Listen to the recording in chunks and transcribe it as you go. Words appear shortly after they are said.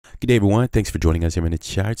Good day, everyone. Thanks for joining us here in the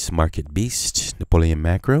charts. Market Beast, Napoleon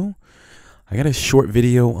Macro. I got a short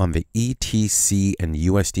video on the ETC and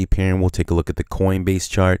USD pairing. We'll take a look at the Coinbase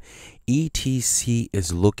chart. ETC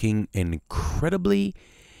is looking incredibly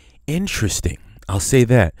interesting. I'll say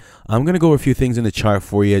that. I'm going to go over a few things in the chart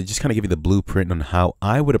for you, just kind of give you the blueprint on how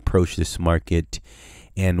I would approach this market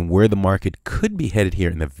and where the market could be headed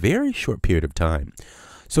here in a very short period of time.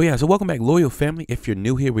 So welcome back, loyal family. If you're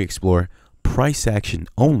new here, we explore price action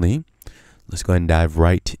only. Let's go ahead and dive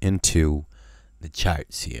right into the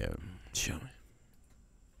charts here. Show me.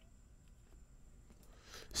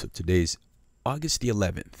 So today's August the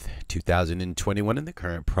 11th, 2021, and the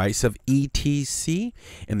current price of ETC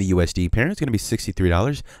and the USD pair is going to be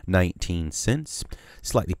 $63.19,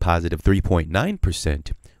 slightly positive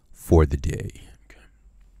 3.9% for the day.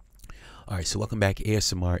 All right, so welcome back,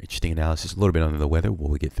 ASMR, interesting analysis, a little bit under the weather.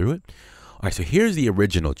 We'll get through it. All right, so here's the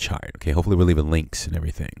original chart. Okay, hopefully we're leaving links and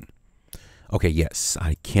everything. Okay, yes,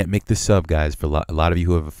 I can't make this up, guys. For a lot of you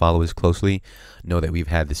who have followed us closely know that we've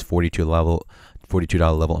had this $42 level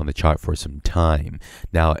on the chart for some time.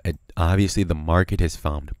 Now, obviously, the market has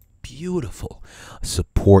found beautiful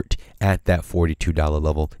support at that $42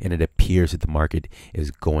 level, and it appears that the market is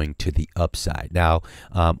going to the upside. Now,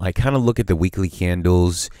 I kind of look at the weekly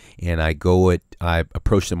candles, and I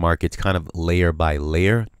approach the markets kind of layer by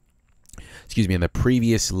layer. Excuse me, in the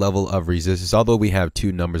previous level of resistance, although we have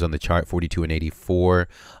two numbers on the chart, 42 and 84,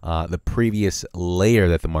 the previous layer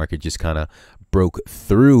that the market just kind of broke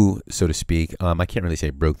through, so to speak. I can't really say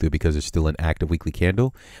broke through because there's still an active weekly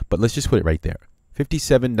candle, but let's just put it right there.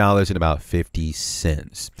 $57 and about 50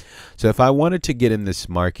 cents. So if I wanted to get in this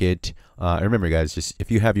market, remember guys, just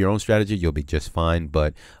if you have your own strategy, you'll be just fine,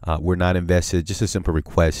 but we're not invested. Just a simple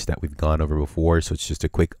request that we've gone over before, so it's just a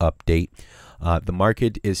quick update. The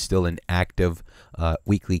market is still an active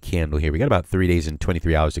weekly candle here. We got about 3 days and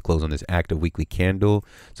 23 hours to close on this active weekly candle.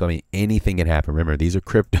 So I mean, anything can happen. Remember, these are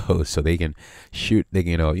cryptos, so they can shoot. They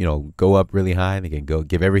can go up really high. They can go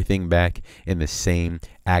give everything back in the same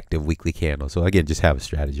active weekly candle. So again, just have a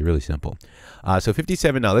strategy. Really simple. So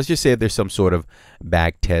 57. Now let's just say that there's some sort of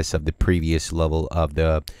back test of the previous level of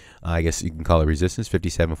the, I guess you can call it resistance,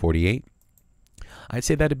 57.48. I'd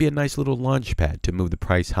say that'd be a nice little launch pad to move the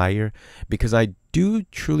price higher, because I do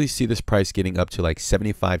truly see this price getting up to like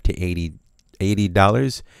 $75 to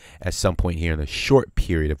 $80 at some point here in a short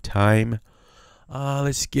period of time.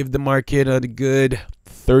 Let's give the market a good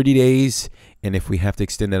 30 days. And if we have to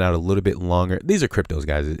extend it out a little bit longer, these are cryptos,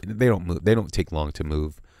 guys. They don't move. They don't take long to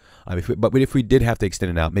move. But if we did have to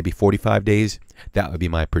extend it out, maybe 45 days, that would be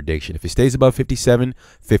my prediction. If it stays above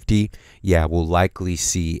 57.50, yeah, we'll likely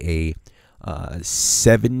see a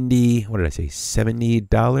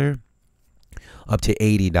 $70 up to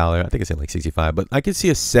 $80. I think I said like 65, but I could see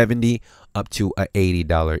a 70 up to a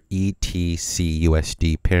 $80 ETC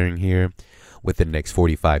USD pairing here within the next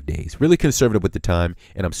 45 days. Really conservative with the time,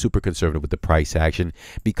 and I'm super conservative with the price action,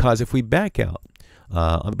 because if we back out,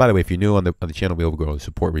 by the way, if you're new on the channel, we overgo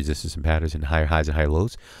support, resistance, and patterns, and higher highs and higher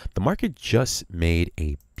lows. The market just made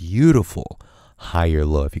a beautiful higher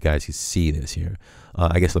low. If you guys can see this here,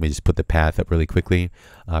 I guess let me just put the path up really quickly.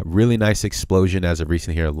 Really nice explosion as of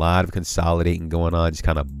recent here. A lot of consolidating going on, just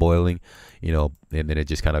kind of boiling, and then it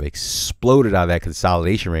just kind of exploded out of that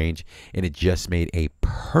consolidation range, and it just made a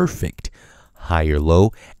perfect higher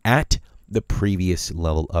low at the previous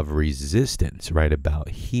level of resistance right about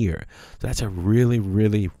here. So that's a really,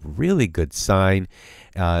 really, really good sign.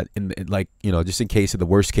 Just in case of the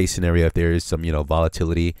worst case scenario, if there is some,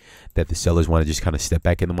 volatility that the sellers want to just kind of step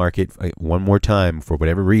back in the market one more time for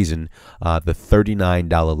whatever reason, the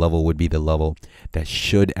 $39 level would be the level that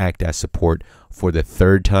should act as support for the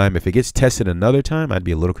third time. If it gets tested another time, I'd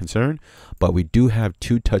be a little concerned, but we do have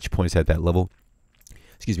 2 touch points at that level.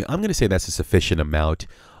 Excuse me. I'm going to say that's a sufficient amount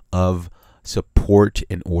of support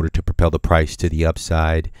in order to propel the price to the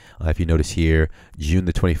upside. If you notice here, June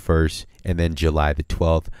the 21st and then July the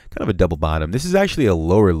 12th, kind of a double bottom. This is actually a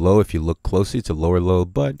lower low. If you look closely, it's a lower low,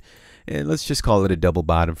 but let's just call it a double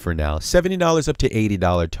bottom for now. $70 up to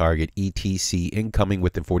 $80 target ETC incoming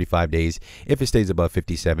within 45 days if it stays above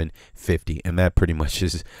 57.50, and that pretty much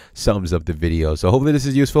just sums up the video. So hopefully this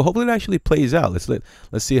is useful. Hopefully it actually plays out.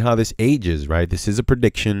 Let's see how this ages, right? This is a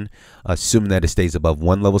prediction, assuming that it stays above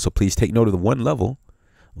one level. So please take note of the one level,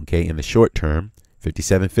 okay? In the short term,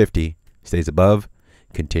 57.50 stays above,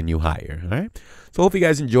 continue higher. All right, so hope you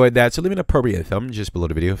guys enjoyed that. So leave an appropriate thumb just below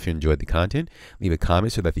the video if you enjoyed the content. Leave a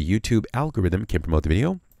comment so that the YouTube algorithm can promote the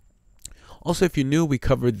video. Also, if you're new, we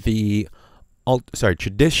covered the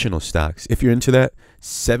traditional stocks. If you're into that,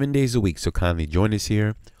 7 days a week. So kindly join us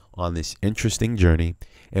here on this interesting journey,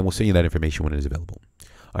 and we'll send you that information when it is available.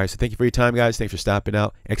 All right, so thank you for your time, guys. Thanks for stopping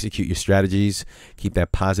out. Execute your strategies. Keep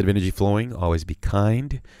that positive energy flowing. Always be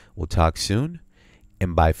kind. We'll talk soon,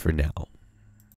 and bye for now.